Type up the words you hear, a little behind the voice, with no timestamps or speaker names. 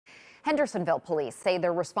Hendersonville police say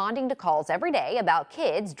they're responding to calls every day about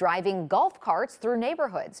kids driving golf carts through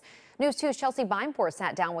neighborhoods. News 2's Chelsea Bimeport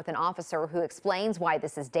sat down with an officer who explains why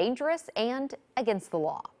this is dangerous and against the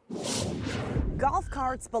law. Golf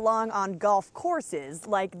carts belong on golf courses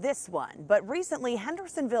like this one, but recently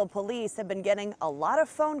Hendersonville police have been getting a lot of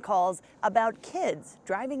phone calls about kids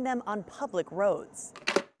driving them on public roads.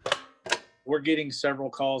 We're getting several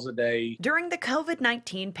calls a day. During the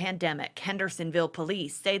COVID-19 pandemic, Hendersonville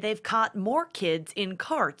police say they've caught more kids in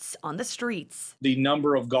carts on the streets. The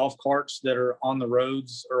number of golf carts that are on the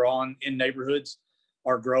roads or in neighborhoods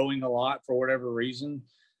are growing a lot for whatever reason.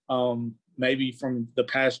 Maybe from the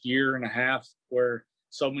past year and a half where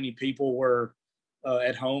so many people were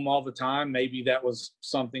at home all the time, maybe that was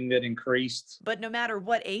something that increased. But no matter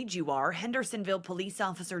what age you are, Hendersonville police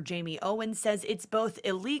officer Jamie Owen says it's both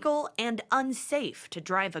illegal and unsafe to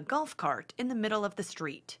drive a golf cart in the middle of the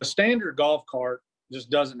street. A standard golf cart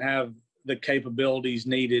just doesn't have the capabilities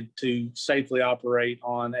needed to safely operate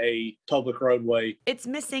on a public roadway. It's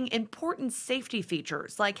missing important safety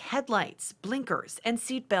features like headlights, blinkers, and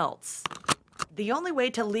seat belts. The only way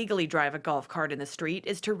to legally drive a golf cart in the street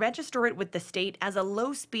is to register it with the state as a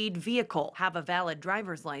low-speed vehicle, have a valid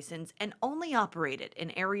driver's license, and only operate it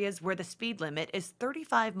in areas where the speed limit is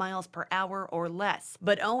 35 miles per hour or less.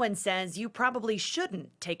 But Owen says you probably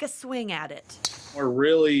shouldn't take a swing at it.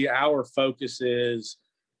 Our focus is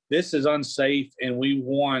this is unsafe and we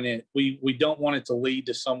want it. We don't want it to lead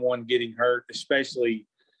to someone getting hurt, especially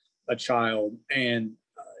a child. And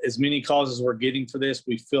as many calls as we're getting for this,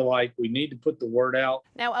 we feel like we need to put the word out.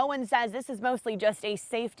 Now, Owen says this is mostly just a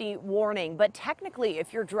safety warning, but technically,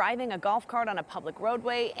 if you're driving a golf cart on a public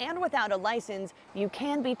roadway and without a license, you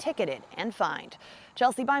can be ticketed and fined.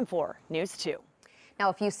 Chelsea Bimeport, News 2. Now,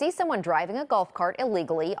 if you see someone driving a golf cart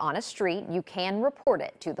illegally on a street, you can report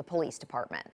it to the police department.